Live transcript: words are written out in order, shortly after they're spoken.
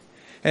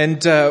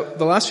And the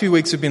last few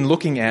weeks we've been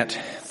looking at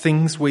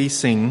things we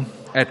sing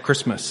at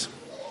Christmas.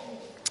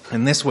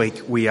 And this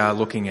week we are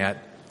looking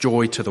at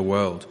Joy to the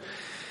World.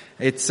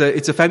 It's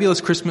a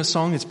fabulous Christmas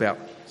song. It's about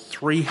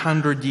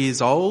 300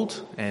 years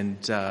old. And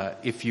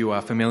if you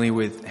are familiar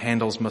with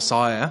Handel's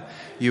Messiah,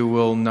 you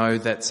will know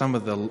that some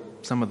of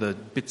the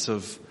bits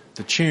of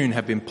the tune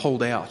have been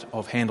pulled out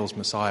of Handel's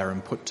Messiah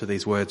and put to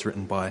these words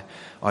written by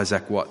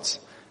Isaac Watts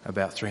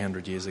about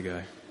 300 years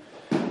ago.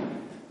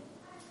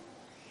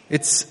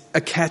 It's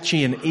a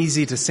catchy and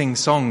easy to sing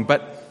song,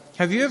 but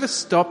have you ever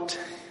stopped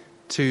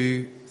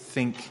to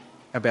think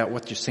about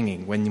what you're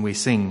singing when we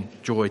sing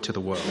Joy to the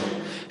World?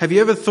 Have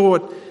you ever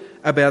thought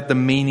about the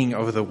meaning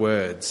of the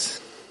words?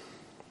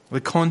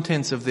 The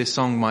contents of this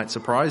song might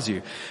surprise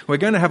you. We're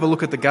going to have a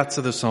look at the guts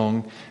of the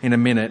song in a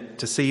minute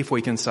to see if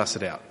we can suss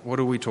it out. What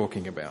are we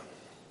talking about?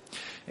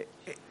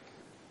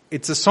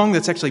 It's a song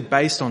that's actually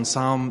based on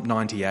Psalm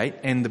 98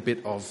 and the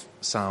bit of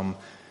Psalm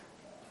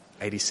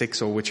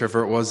 86 or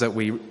whichever it was that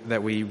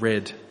we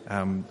read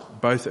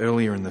both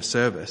earlier in the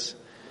service.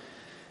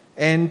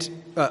 And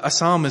a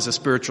psalm is a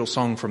spiritual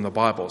song from the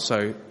Bible.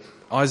 So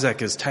Isaac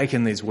has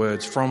taken these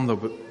words from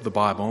the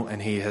Bible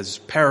and he has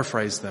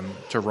paraphrased them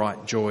to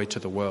write Joy to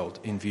the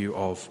World in view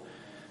of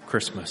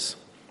Christmas.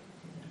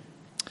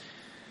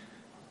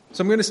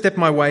 So I'm going to step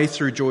my way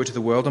through Joy to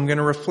the World. I'm going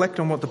to reflect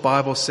on what the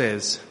Bible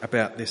says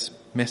about this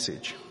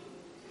message.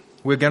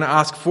 We're going to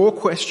ask 4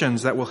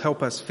 questions that will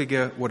help us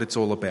figure what it's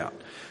all about.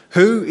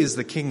 Who is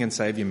the King and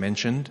Saviour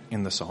mentioned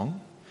in the song?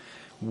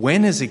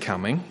 When is he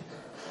coming?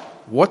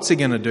 What's he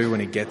going to do when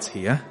he gets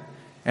here?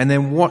 And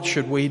then what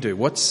should we do?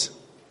 What's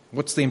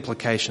the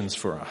implications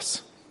for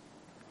us?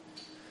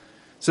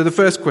 So the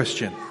first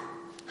question,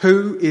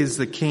 who is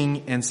the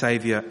King and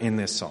Saviour in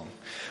this song?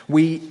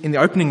 In the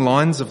opening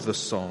lines of the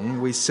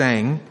song, we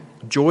sang,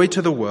 "Joy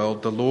to the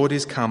world, the Lord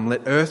is come,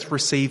 let earth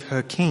receive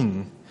her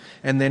King."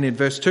 And then in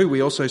verse 2,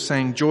 we also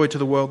sang, "Joy to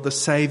the world, the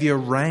Saviour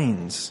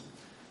reigns."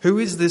 Who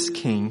is this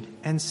King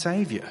and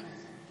Saviour?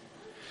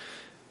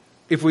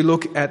 If we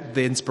look at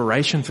the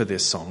inspiration for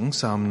this song,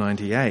 Psalm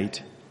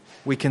 98,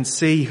 we can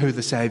see who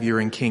the Saviour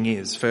and King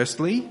is.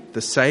 Firstly,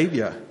 the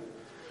Saviour.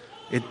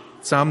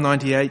 Psalm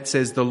 98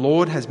 says, "The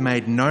Lord has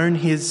made known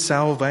his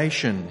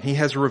salvation. He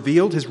has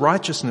revealed his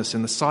righteousness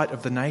in the sight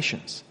of the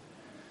nations."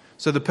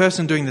 So the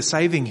person doing the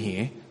saving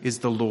here is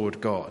the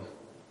Lord God.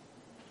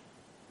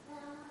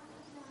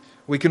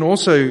 We can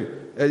also,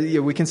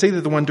 we can see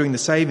that the one doing the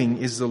saving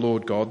is the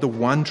Lord God, the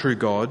one true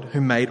God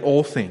who made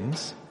all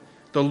things.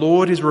 The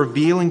Lord is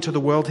revealing to the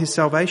world his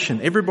salvation.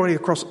 Everybody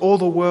across all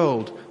the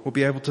world will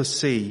be able to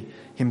see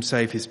him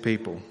save his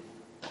people.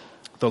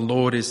 The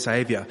Lord is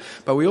Saviour.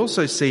 But we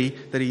also see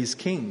that he is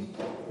King.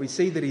 We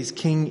see that he's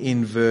King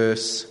in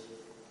verse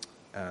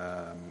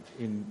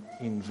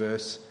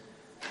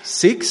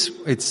 6.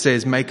 It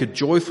says, "Make a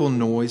joyful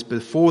noise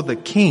before the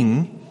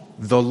King,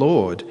 the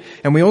Lord."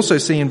 And we also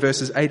see in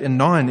verses 8 and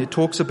 9, it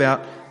talks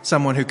about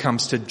someone who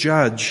comes to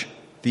judge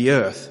the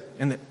earth.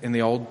 In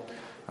the old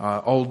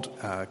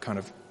kind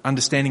of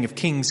understanding of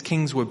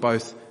kings were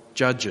both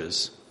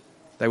judges.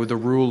 They were the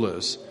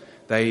rulers.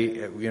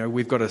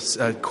 We've got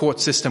a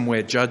court system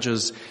where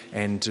judges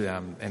and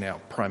our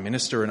prime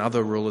minister and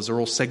other rulers are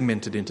all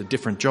segmented into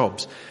different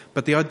jobs.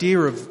 But the idea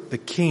of the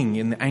king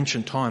in the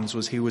ancient times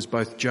was he was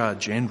both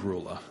judge and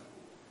ruler.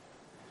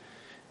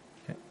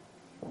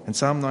 And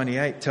Psalm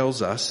 98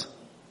 tells us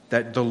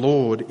that the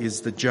Lord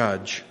is the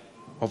judge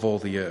of all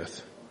the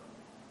earth.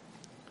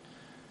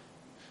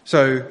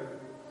 So,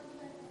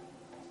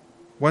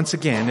 once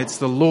again, it's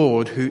the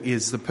Lord who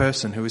is the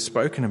person who is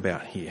spoken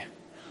about here.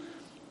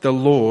 The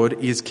Lord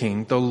is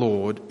King, the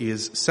Lord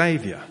is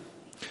Saviour.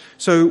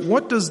 So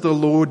what does the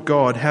Lord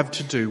God have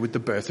to do with the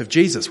birth of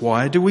Jesus?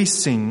 Why do we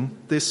sing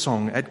this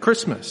song at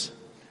Christmas?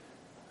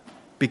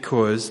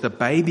 Because the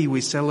baby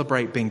we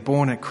celebrate being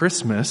born at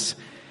Christmas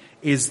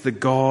is the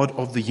God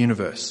of the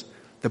universe.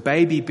 The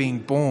baby being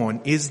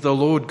born is the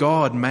Lord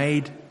God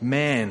made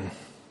man.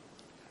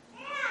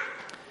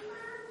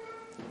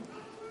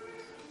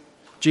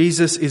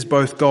 Jesus is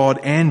both God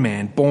and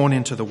man, born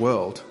into the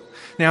world.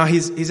 Now,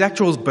 his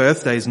actual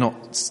birthday is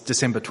not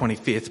December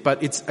 25th,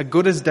 but it's as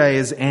good a day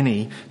as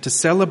any to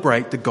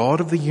celebrate the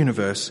God of the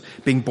universe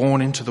being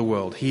born into the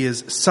world. He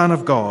is Son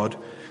of God,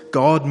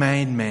 God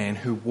made man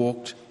who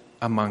walked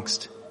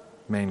amongst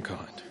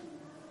mankind.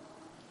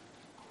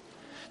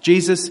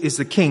 Jesus is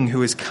the King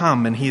who has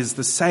come, and he is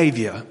the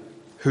Saviour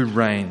who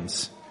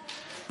reigns.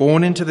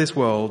 Born into this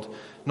world,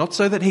 not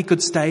so that he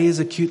could stay as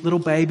a cute little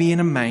baby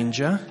in a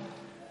manger,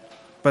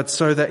 but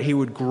so that he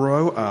would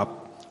grow up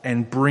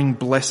and bring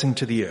blessing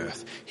to the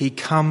earth. He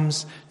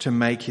comes to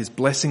make his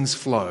blessings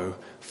flow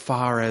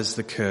far as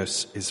the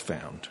curse is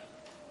found.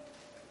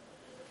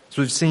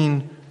 So we've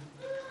seen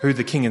who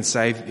the King and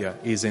Saviour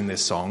is in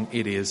this song.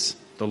 It is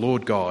the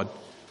Lord God,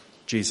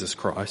 Jesus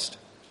Christ.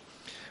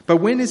 But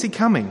when is he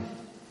coming?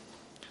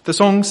 The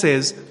song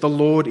says, "The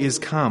Lord is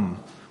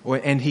come,"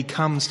 and he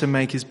comes to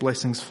make his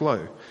blessings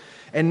flow.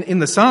 And in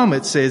the psalm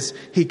it says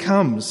he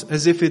comes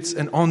as if it's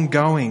an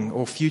ongoing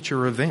or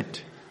future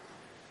event.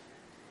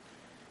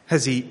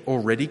 Has he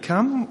already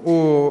come,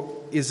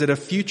 or is it a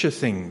future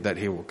thing that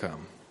he will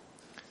come?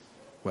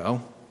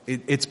 Well,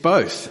 it's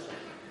both.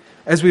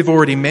 As we've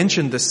already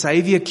mentioned, the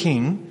Saviour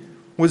King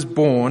was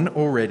born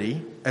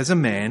already as a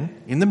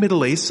man in the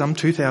Middle East some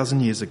 2,000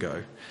 years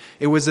ago.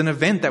 It was an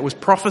event that was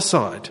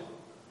prophesied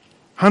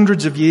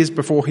hundreds of years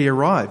before he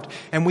arrived,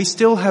 and we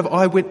still have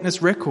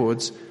eyewitness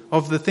records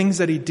of the things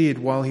that he did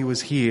while he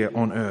was here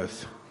on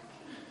earth.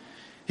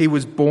 He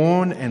was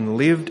born and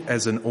lived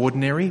as an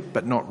ordinary,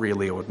 but not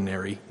really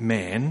ordinary,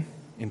 man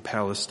in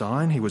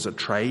Palestine. He was a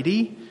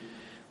tradie,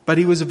 but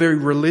he was a very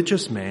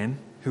religious man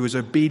who was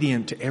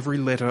obedient to every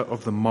letter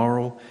of the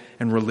moral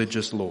and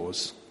religious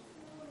laws.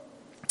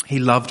 He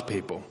loved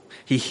people.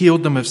 He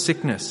healed them of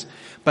sickness.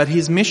 But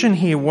his mission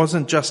here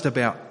wasn't just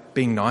about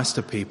being nice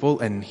to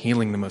people and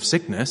healing them of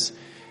sickness.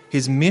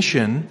 His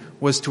mission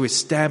was to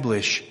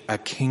establish a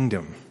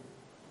kingdom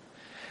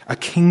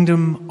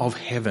of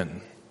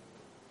heaven,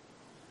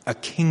 a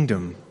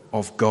kingdom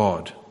of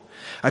God,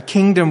 a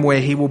kingdom where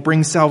he will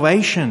bring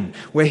salvation,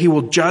 where he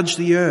will judge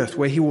the earth,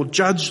 where he will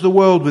judge the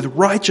world with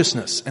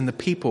righteousness and the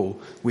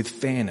people with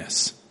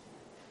fairness.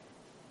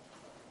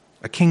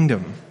 A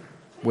kingdom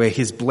where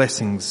his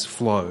blessings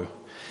flow.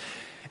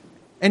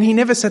 And he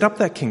never set up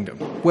that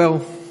kingdom.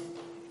 Well,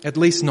 at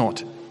least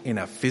not in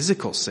a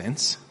physical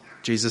sense.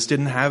 Jesus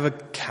didn't have a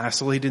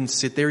castle. He didn't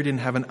sit there. He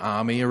didn't have an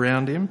army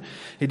around him.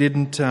 He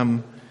didn't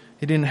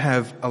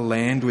have a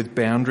land with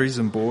boundaries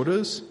and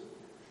borders.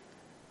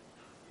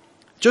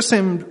 Just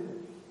seemed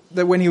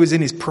that when he was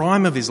in his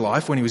prime of his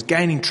life, when he was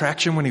gaining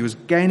traction, when he was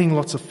gaining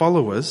lots of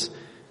followers,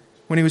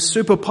 when he was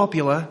super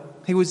popular,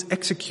 he was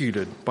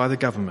executed by the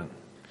government.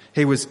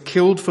 He was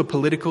killed for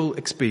political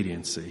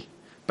expediency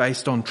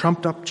based on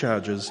trumped-up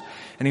charges,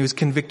 and he was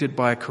convicted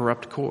by a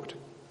corrupt court.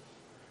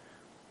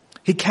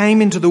 He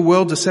came into the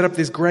world to set up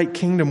this great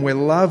kingdom where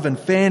love and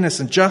fairness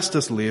and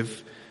justice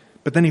live,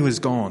 but then he was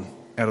gone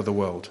out of the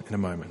world in a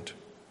moment.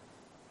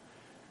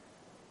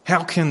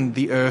 How can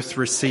the earth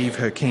receive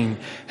her king?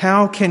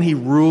 How can he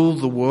rule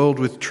the world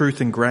with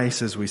truth and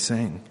grace, as we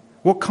sing?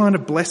 What kind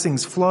of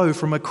blessings flow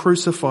from a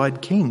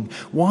crucified king?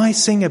 Why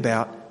sing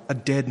about a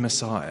dead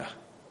Messiah?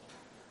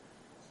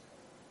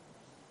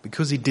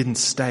 Because he didn't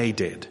stay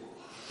dead.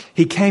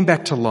 He came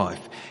back to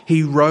life.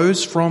 He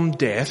rose from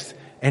death,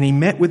 and he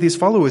met with his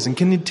followers and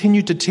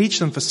continued to teach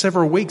them for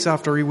several weeks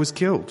after he was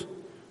killed.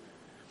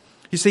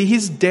 You see,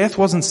 his death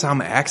wasn't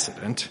some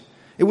accident.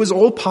 It was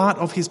all part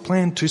of his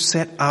plan to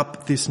set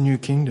up this new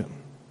kingdom.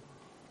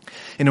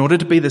 In order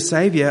to be the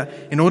Saviour,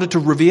 in order to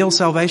reveal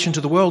salvation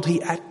to the world,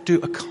 he had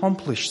to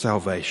accomplish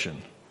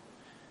salvation.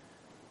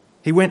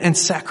 He went and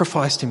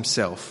sacrificed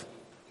himself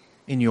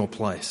in your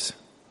place.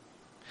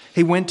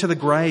 He went to the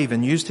grave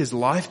and used his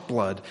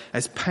lifeblood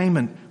as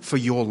payment for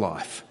your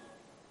life.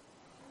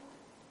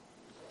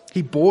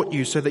 He bought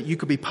you so that you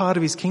could be part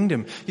of his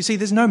kingdom. You see,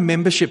 there's no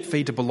membership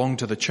fee to belong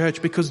to the church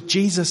because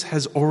Jesus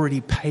has already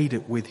paid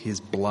it with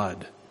his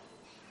blood.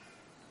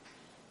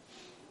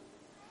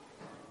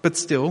 But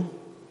still,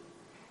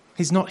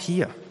 he's not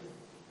here.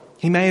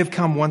 He may have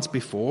come once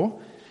before,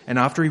 and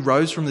after he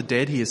rose from the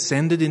dead, he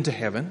ascended into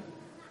heaven,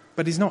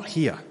 but he's not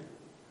here.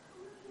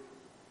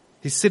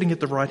 He's sitting at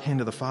the right hand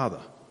of the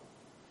Father.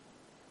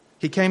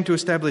 He came to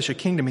establish a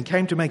kingdom. He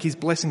came to make his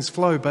blessings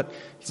flow, but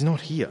he's not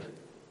here.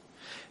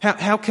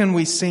 How can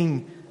we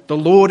sing, "The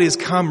Lord is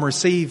come,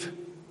 receive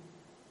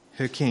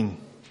her King"?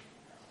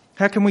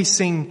 How can we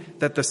sing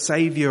that the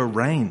Saviour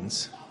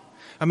reigns?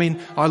 I mean,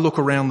 I look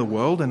around the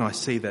world and I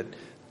see that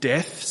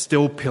death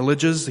still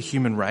pillages the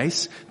human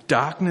race.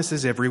 Darkness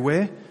is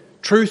everywhere.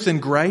 Truth and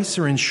grace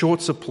are in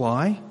short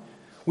supply.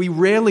 We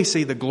rarely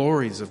see the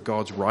glories of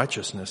God's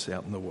righteousness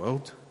out in the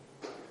world.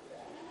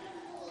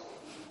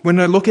 When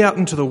I look out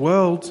into the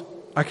world,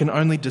 I can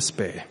only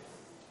despair.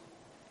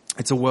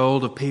 It's a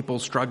world of people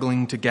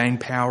struggling to gain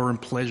power and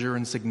pleasure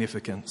and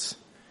significance.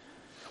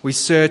 We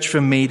search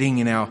for meaning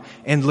in our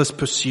endless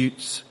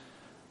pursuits,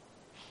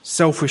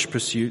 selfish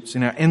pursuits,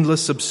 in our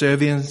endless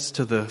subservience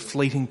to the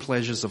fleeting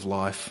pleasures of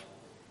life.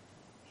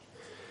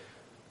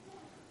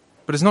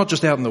 But it's not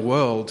just out in the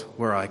world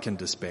where I can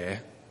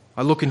despair.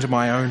 I look into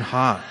my own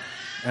heart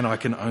and I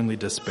can only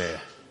despair.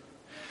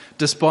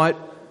 Despite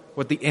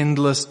what the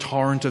endless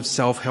torrent of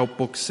self-help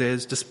books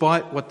says,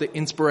 despite what the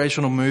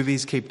inspirational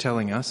movies keep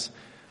telling us,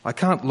 I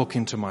can't look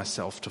into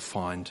myself to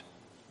find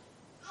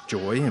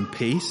joy and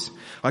peace.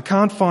 I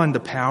can't find the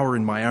power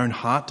in my own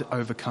heart to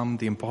overcome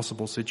the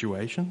impossible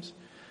situations.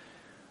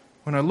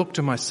 When I look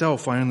to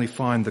myself, I only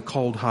find the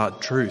cold hard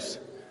truth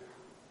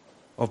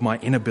of my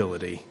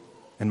inability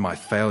and my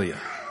failure.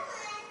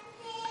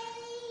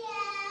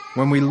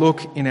 When we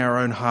look in our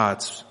own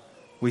hearts,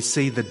 we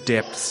see the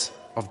depths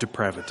of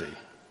depravity,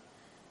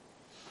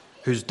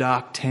 whose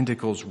dark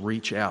tentacles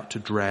reach out to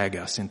drag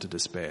us into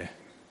despair.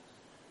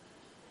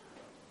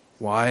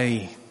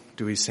 Why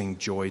do we sing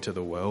joy to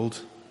the world?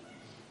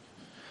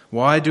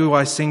 Why do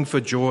I sing for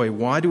joy?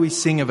 Why do we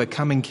sing of a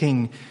coming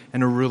King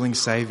and a ruling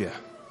Saviour?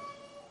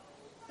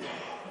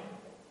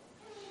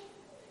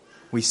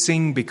 We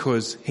sing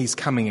because he's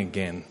coming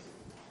again.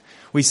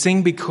 We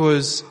sing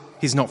because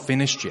he's not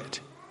finished yet.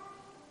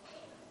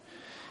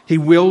 He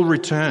will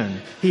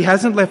return. He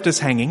hasn't left us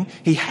hanging.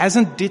 He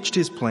hasn't ditched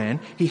his plan.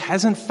 He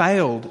hasn't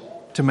failed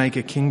to make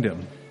a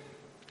kingdom.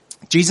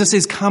 Jesus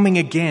is coming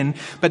again,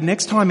 but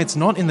next time it's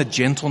not in the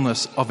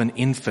gentleness of an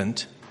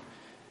infant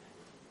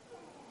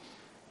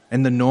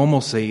and the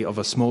normalcy of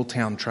a small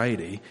town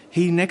tradie.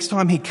 Next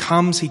time he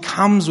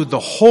comes with the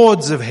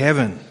hordes of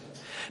heaven.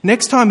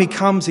 Next time he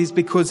comes is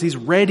because he's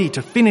ready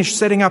to finish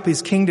setting up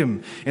his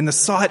kingdom in the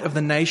sight of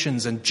the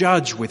nations and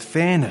judge with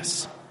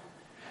fairness.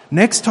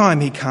 Next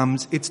time he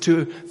comes, it's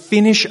to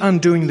finish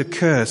undoing the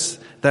curse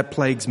that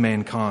plagues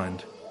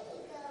mankind.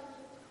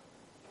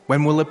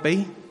 When will it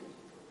be?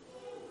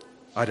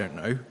 I don't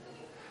know.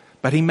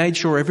 But he made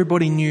sure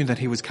everybody knew that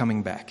he was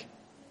coming back.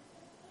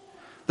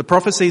 The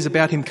prophecies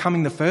about him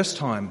coming the first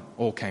time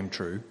all came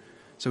true,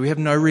 so we have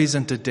no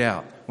reason to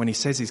doubt when he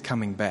says he's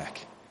coming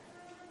back.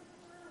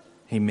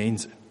 He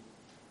means it.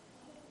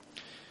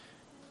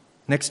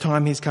 Next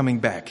time he's coming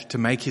back to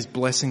make his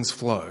blessings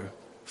flow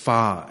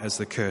far as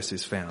the curse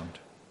is found.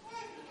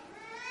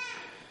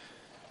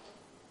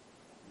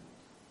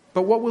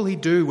 But what will he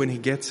do when he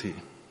gets here?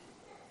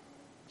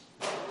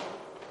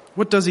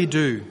 What does he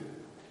do?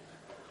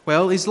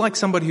 Well, he's like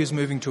somebody who's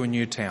moving to a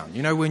new town.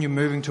 You know, when you're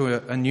moving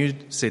to a new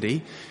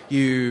city,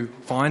 you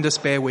find a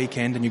spare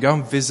weekend and you go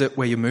and visit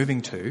where you're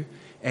moving to,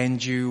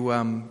 and you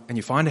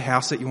find a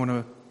house that you want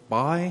to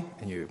buy,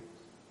 and you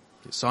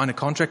sign a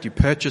contract, you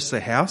purchase the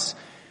house,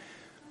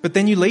 but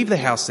then you leave the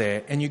house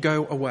there and you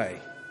go away.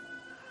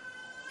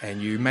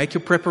 And you make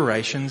your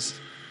preparations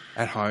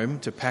at home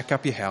to pack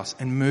up your house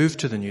and move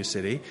to the new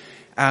city,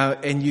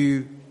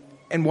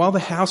 and while the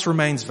house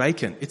remains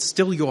vacant, it's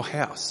still your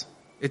house.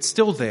 It's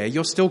still there.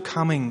 You're still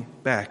coming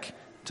back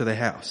to the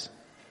house.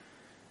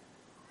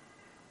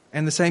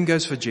 And the same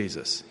goes for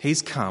Jesus.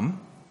 He's come.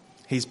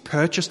 He's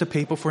purchased a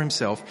people for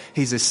himself.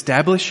 He's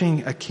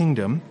establishing a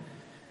kingdom.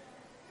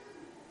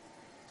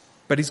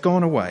 But he's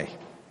gone away.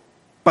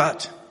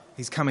 But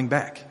he's coming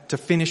back to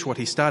finish what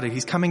he started.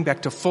 He's coming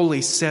back to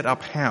fully set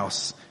up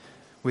house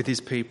with his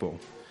people.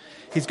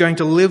 He's going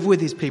to live with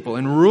his people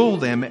and rule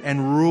them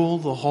and rule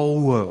the whole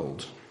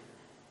world.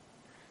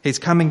 He's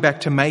coming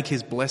back to make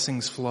his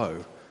blessings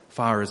flow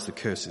far as the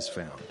curse is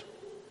found.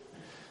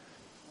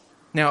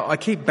 Now, I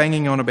keep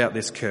banging on about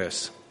this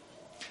curse.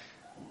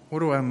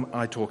 What am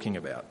I talking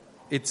about?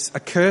 It's a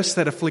curse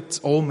that afflicts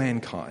all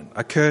mankind,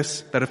 a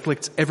curse that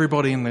afflicts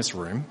everybody in this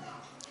room.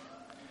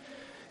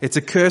 It's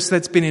a curse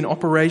that's been in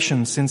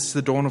operation since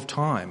the dawn of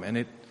time, and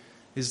it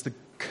is the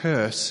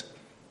curse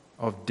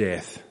of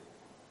death.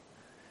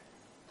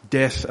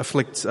 Death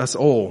afflicts us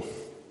all.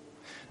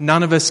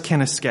 None of us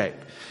can escape.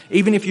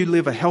 Even if you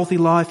live a healthy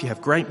life, you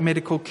have great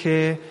medical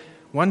care,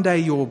 one day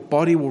your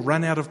body will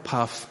run out of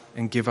puff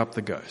and give up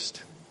the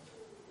ghost.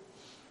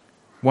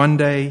 One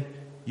day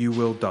you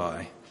will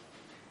die.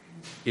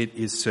 It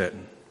is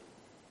certain.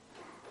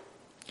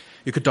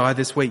 You could die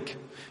this week.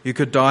 You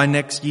could die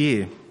next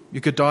year.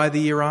 You could die the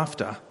year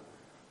after.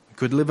 You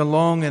could live a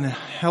long and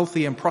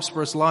healthy and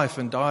prosperous life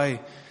and die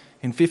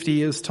in 50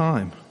 years'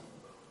 time.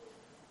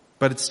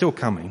 But it's still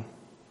coming.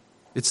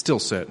 It's still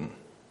certain.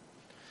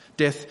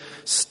 Death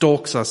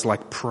stalks us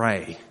like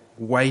prey,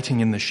 waiting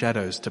in the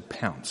shadows to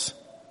pounce.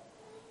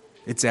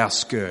 It's our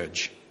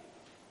scourge.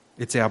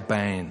 It's our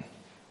bane.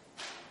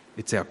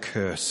 It's our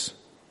curse.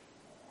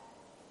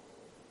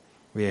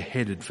 We are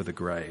headed for the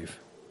grave.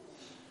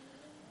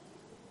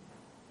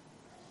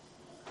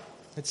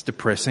 It's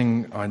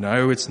depressing, I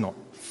know. It's not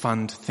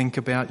fun to think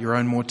about your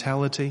own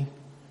mortality.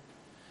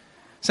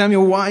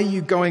 Samuel, why are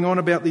you going on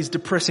about these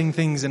depressing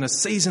things in a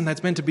season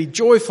that's meant to be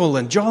joyful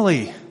and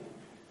jolly?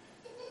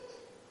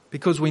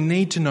 Because we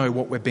need to know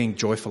what we're being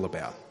joyful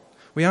about.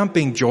 We aren't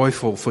being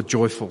joyful for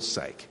joyful's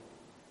sake.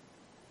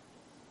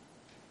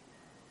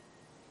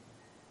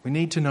 We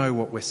need to know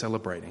what we're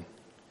celebrating.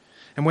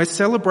 And we're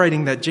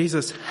celebrating that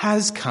Jesus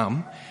has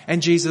come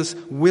and Jesus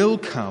will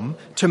come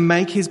to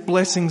make his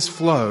blessings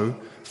flow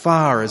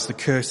far as the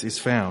curse is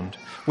found.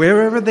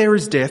 Wherever there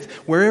is death,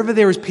 wherever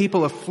there is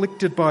people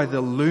afflicted by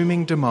the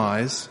looming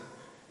demise,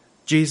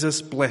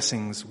 Jesus'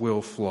 blessings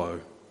will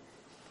flow.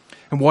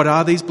 And what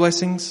are these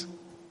blessings?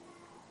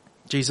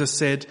 Jesus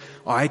said,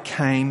 I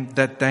came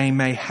that they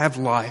may have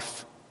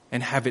life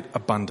and have it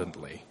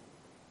abundantly.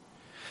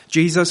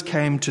 Jesus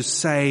came to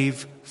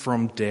save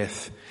from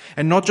death,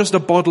 and not just a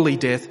bodily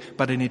death,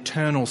 but an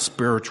eternal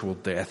spiritual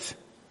death.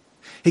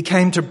 He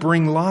came to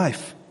bring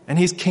life, and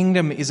his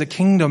kingdom is a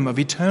kingdom of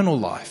eternal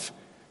life.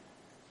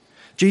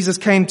 Jesus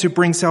came to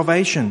bring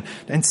salvation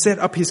and set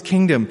up his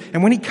kingdom,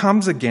 and when he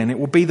comes again, it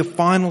will be the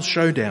final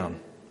showdown.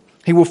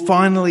 He will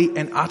finally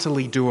and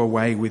utterly do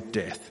away with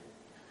death.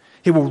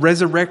 He will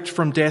resurrect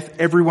from death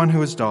everyone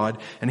who has died,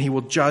 and he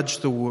will judge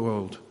the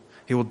world.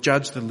 He will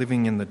judge the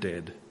living and the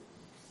dead.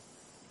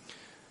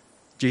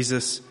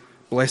 Jesus'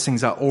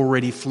 blessings are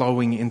already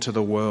flowing into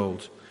the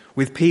world,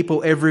 with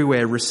people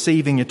everywhere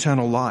receiving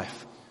eternal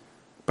life.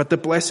 But the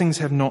blessings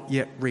have not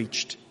yet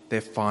reached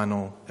their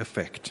final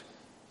effect.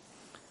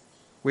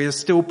 We are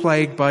still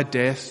plagued by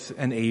death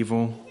and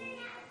evil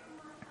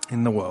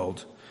in the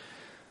world.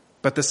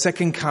 But the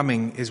second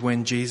coming is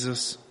when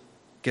Jesus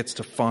gets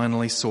to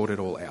finally sort it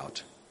all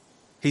out.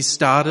 He's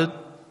started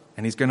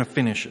and he's going to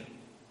finish it.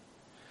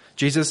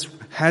 Jesus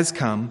has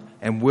come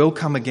and will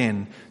come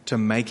again to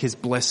make his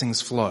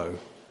blessings flow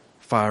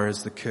far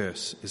as the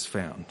curse is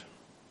found.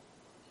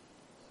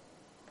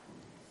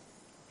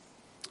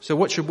 So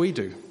what should we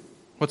do?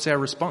 What's our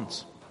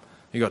response?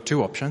 You've got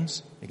two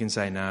options. You can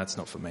say, "Nah, it's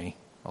not for me.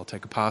 I'll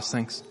take a pass,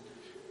 thanks."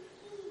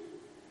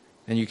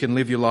 And you can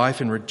live your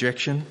life in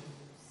rejection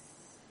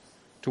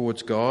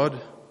towards God.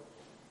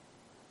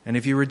 And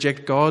if you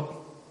reject God,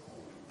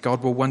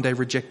 God will one day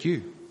reject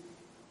you.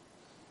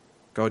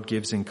 God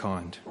gives in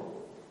kind.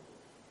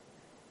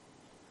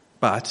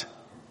 But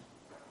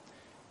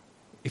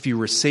if you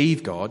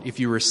receive God, if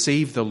you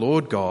receive the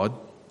Lord God,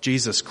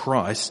 Jesus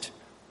Christ,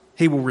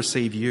 he will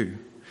receive you.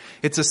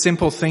 It's a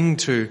simple thing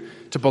to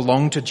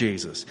belong to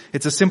Jesus.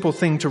 It's a simple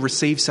thing to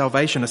receive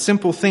salvation, a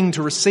simple thing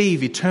to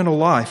receive eternal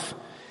life.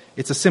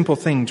 It's a simple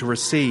thing to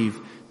receive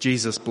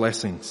Jesus'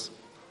 blessings.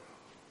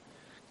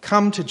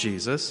 Come to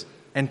Jesus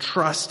and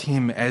trust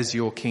him as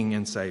your King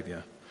and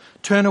Saviour.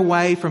 Turn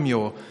away from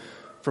your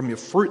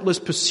fruitless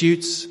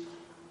pursuits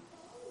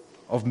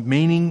of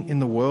meaning in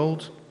the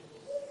world.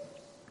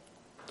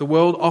 The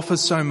world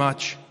offers so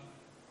much,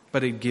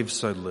 but it gives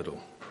so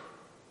little.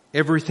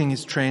 Everything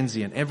is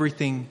transient.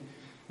 Everything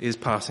is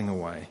passing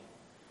away.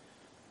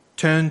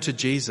 Turn to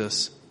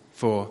Jesus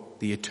for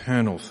the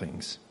eternal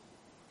things.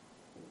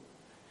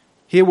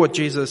 Hear what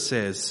Jesus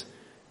says.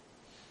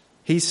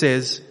 He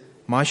says,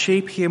 "My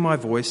sheep hear my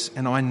voice,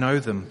 and I know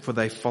them, for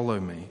they follow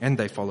me, and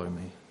they follow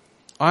me.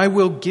 I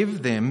will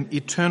give them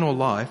eternal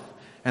life,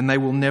 and they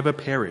will never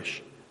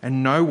perish,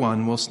 and no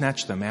one will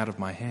snatch them out of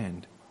my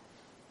hand."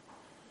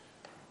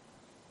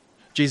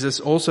 Jesus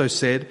also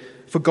said,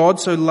 "For God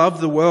so loved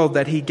the world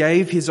that he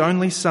gave his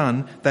only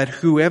Son, that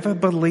whoever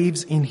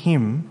believes in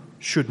him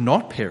should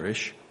not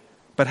perish,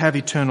 but have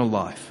eternal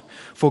life.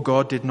 For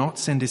God did not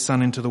send his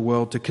Son into the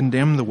world to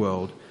condemn the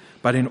world,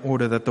 but in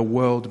order that the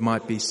world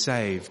might be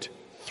saved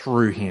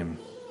through him."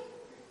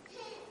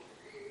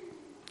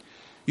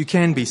 You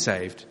can be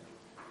saved.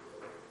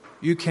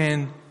 You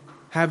can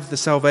have the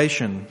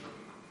salvation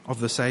of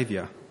the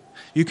Saviour.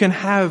 You can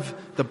have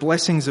the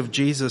blessings of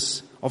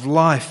Jesus, of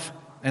life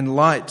and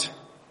light.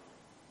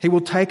 He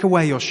will take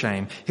away your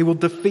shame. He will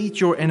defeat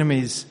your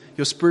enemies,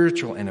 your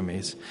spiritual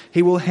enemies.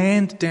 He will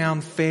hand down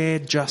fair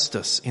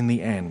justice in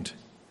the end.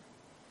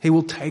 He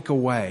will take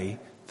away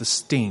the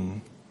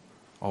sting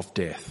of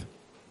death.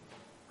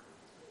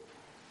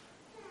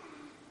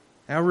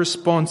 Our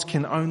response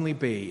can only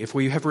be, if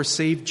we have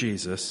received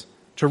Jesus,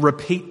 to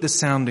repeat the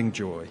sounding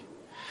joy.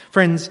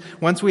 Friends,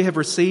 once we have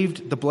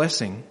received the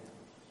blessing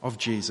of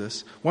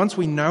Jesus, once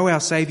we know our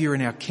Saviour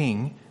and our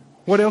King,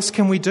 what else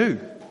can we do?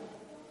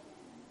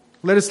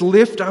 Let us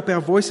lift up our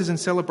voices in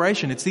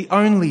celebration. It's the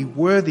only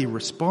worthy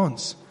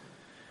response.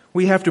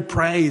 We have to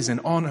praise and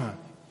honour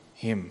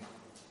him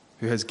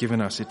who has given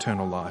us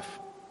eternal life.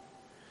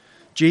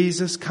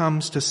 Jesus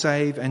comes to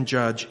save and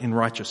judge in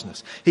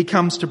righteousness. He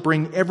comes to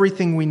bring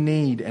everything we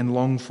need and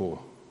long for.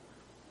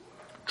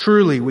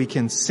 Truly, we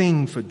can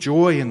sing for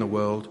joy in the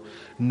world,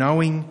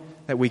 knowing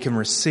that we can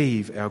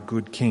receive our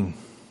good King.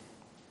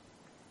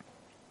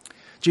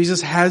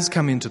 Jesus has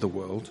come into the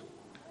world.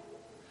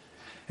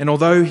 And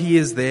although he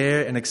is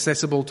there and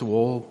accessible to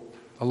all,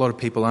 a lot of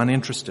people aren't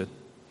interested.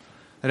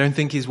 They don't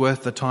think he's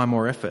worth the time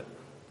or effort.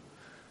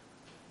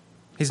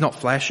 He's not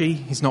flashy,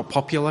 he's not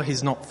popular,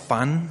 he's not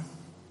fun.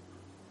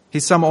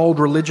 He's some old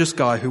religious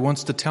guy who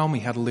wants to tell me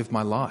how to live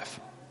my life.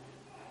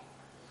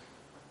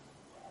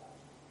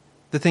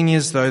 The thing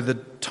is, though, the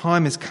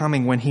time is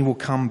coming when he will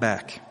come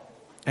back,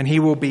 and he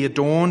will be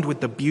adorned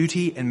with the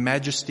beauty and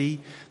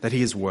majesty that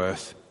he is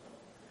worth.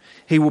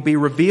 He will be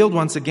revealed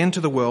once again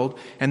to the world,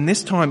 and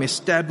this time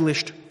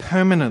established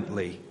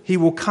permanently. He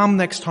will come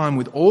next time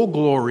with all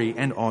glory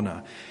and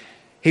honour.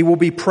 He will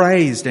be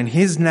praised, and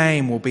his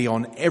name will be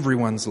on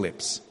everyone's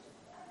lips.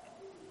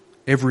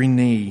 Every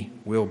knee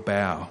will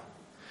bow.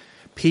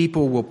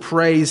 People will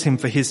praise him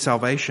for his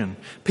salvation.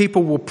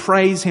 People will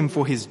praise him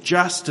for his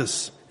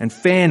justice and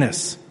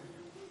fairness.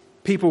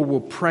 People will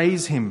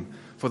praise him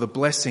for the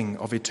blessing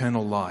of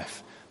eternal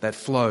life that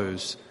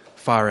flows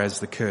far as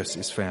the curse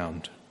is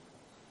found.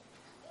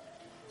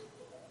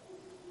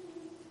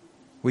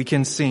 We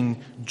can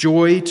sing,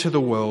 "Joy to the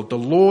world, the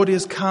Lord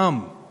is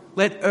come.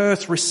 Let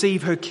earth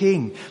receive her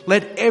King.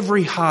 Let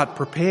every heart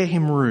prepare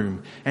him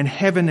room, and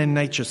heaven and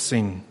nature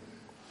sing.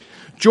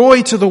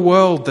 Joy to the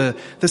world,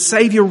 the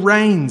Saviour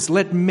reigns.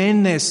 Let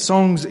men their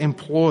songs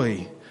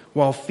employ,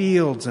 while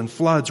fields and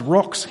floods,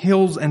 rocks,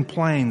 hills and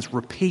plains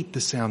repeat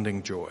the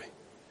sounding joy.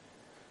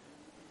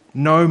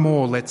 No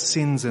more let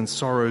sins and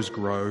sorrows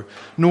grow,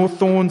 nor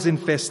thorns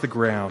infest the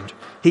ground.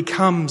 He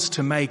comes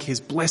to make his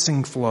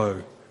blessing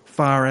flow,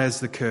 far as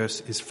the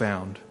curse is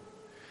found.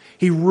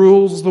 He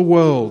rules the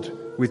world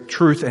with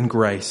truth and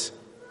grace,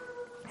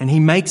 and he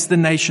makes the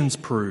nations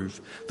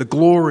prove the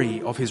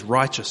glory of his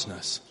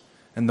righteousness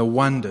and the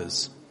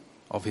wonders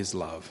of his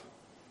love."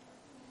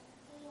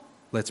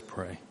 Let's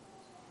pray.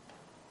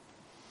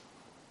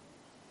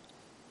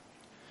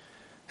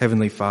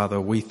 Heavenly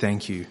Father, we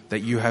thank you that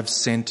you have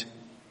sent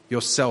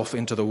yourself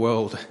into the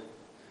world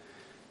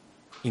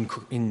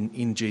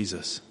in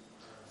Jesus.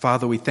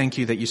 Father, we thank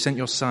you that you sent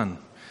your Son.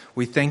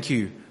 We thank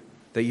you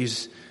that you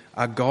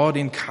are God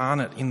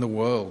incarnate in the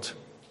world.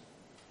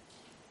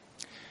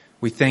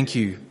 We thank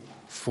you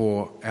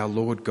for our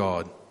Lord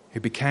God, who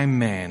became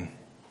man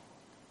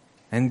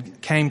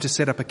and came to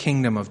set up a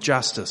kingdom of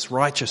justice,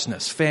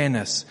 righteousness,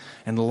 fairness,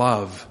 and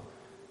love,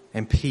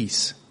 and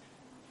peace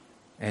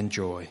and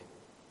joy.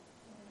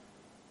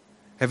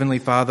 Heavenly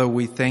Father,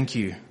 we thank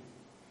you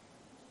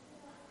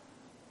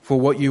for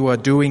what you are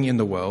doing in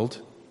the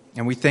world,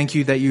 and we thank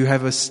you that you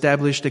have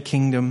established a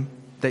kingdom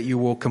that you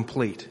will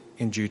complete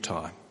in due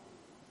time.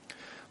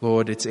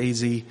 Lord, it's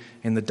easy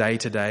in the day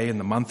to day and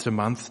the month to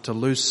month to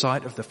lose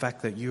sight of the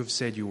fact that you have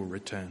said you will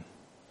return.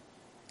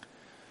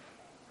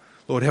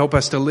 Lord, help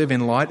us to live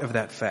in light of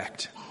that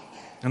fact.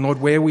 And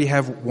Lord, where we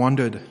have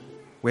wandered,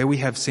 where we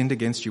have sinned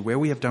against you, where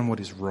we have done what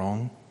is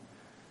wrong,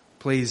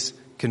 please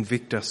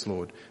convict us,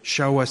 Lord.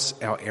 Show us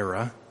our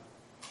error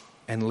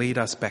and lead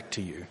us back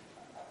to you.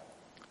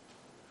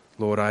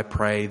 Lord, I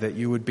pray that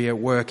you would be at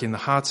work in the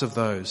hearts of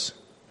those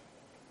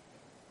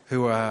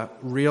who are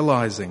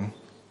realizing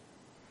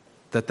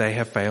that they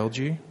have failed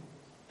you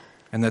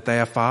and that they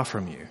are far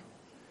from you.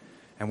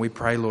 And we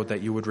pray, Lord,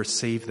 that you would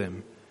receive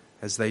them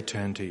as they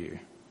turn to you.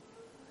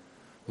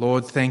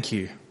 Lord, thank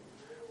you.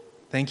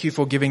 Thank you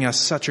for giving us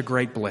such a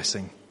great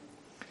blessing.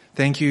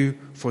 Thank you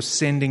for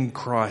sending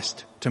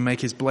Christ to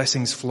make his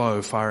blessings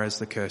flow far as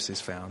the curse is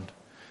found.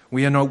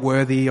 We are not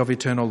worthy of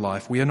eternal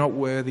life. We are not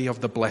worthy of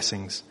the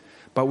blessings.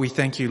 But we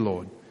thank you,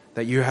 Lord,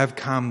 that you have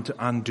come to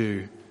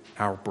undo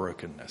our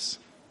brokenness.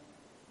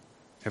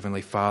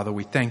 Heavenly Father,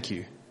 we thank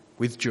you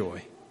with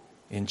joy.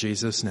 In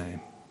Jesus'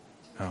 name,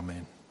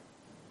 amen.